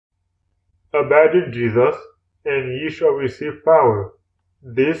Abide in Jesus, and ye shall receive power.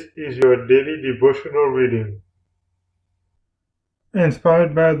 This is your daily devotional reading.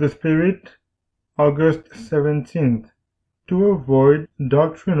 Inspired by the Spirit, August 17th, to avoid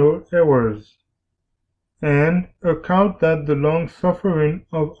doctrinal errors. And account that the long-suffering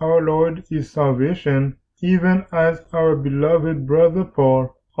of our Lord is salvation, even as our beloved brother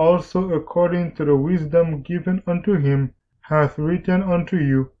Paul, also according to the wisdom given unto him, hath written unto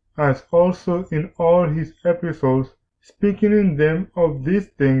you, as also in all his epistles, speaking in them of these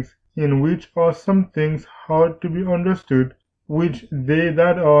things, in which are some things hard to be understood, which they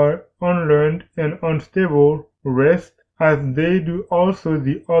that are unlearned and unstable wrest, as they do also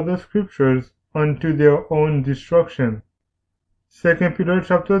the other scriptures, unto their own destruction. 2 Peter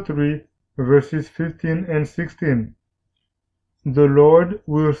chapter 3, verses 15 and 16. The Lord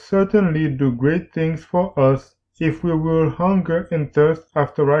will certainly do great things for us if we will hunger and thirst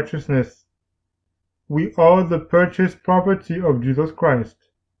after righteousness. We are the purchased property of Jesus Christ.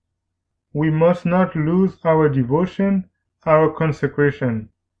 We must not lose our devotion, our consecration.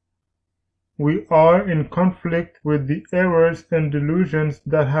 We are in conflict with the errors and delusions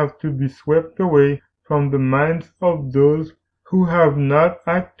that have to be swept away from the minds of those who have not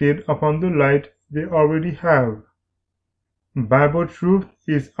acted upon the light they already have. Bible truth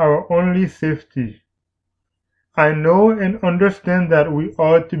is our only safety. I know and understand that we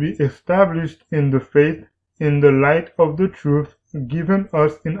are to be established in the faith in the light of the truth given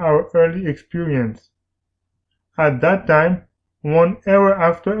us in our early experience. At that time, one error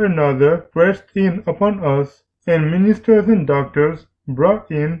after another pressed in upon us, and ministers and doctors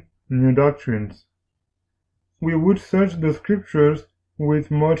brought in new doctrines. We would search the scriptures with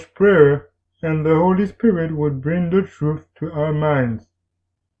much prayer, and the Holy Spirit would bring the truth to our minds.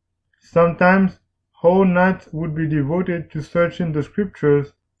 Sometimes whole nights would be devoted to searching the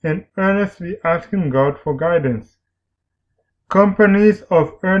scriptures and earnestly asking God for guidance. Companies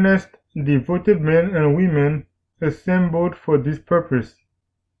of earnest, devoted men and women assembled for this purpose.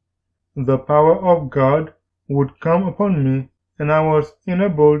 The power of God would come upon me, and I was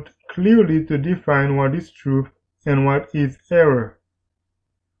enabled clearly to define what is truth and what is error.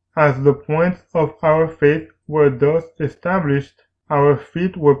 As the points of our faith were thus established, our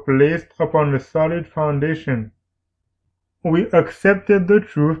feet were placed upon a solid foundation. We accepted the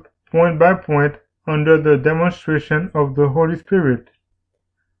truth point by point under the demonstration of the Holy Spirit.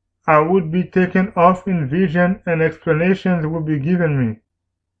 I would be taken off in vision and explanations would be given me.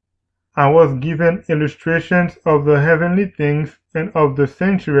 I was given illustrations of the heavenly things and of the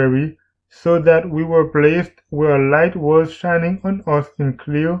sanctuary, so that we were placed where light was shining on us in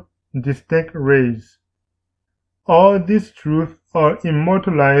clear, distinct rays. All these truths are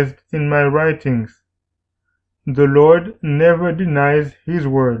immortalized in my writings. The Lord never denies His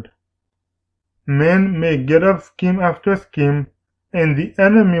word. Men may get up scheme after scheme, and the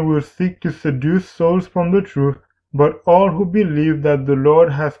enemy will seek to seduce souls from the truth, but all who believe that the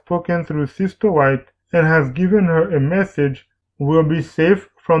Lord has spoken through Sister White and has given her a message will be safe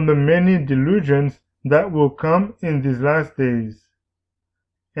from the many delusions that will come in these last days.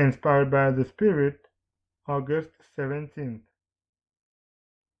 Inspired by the Spirit, August 17th.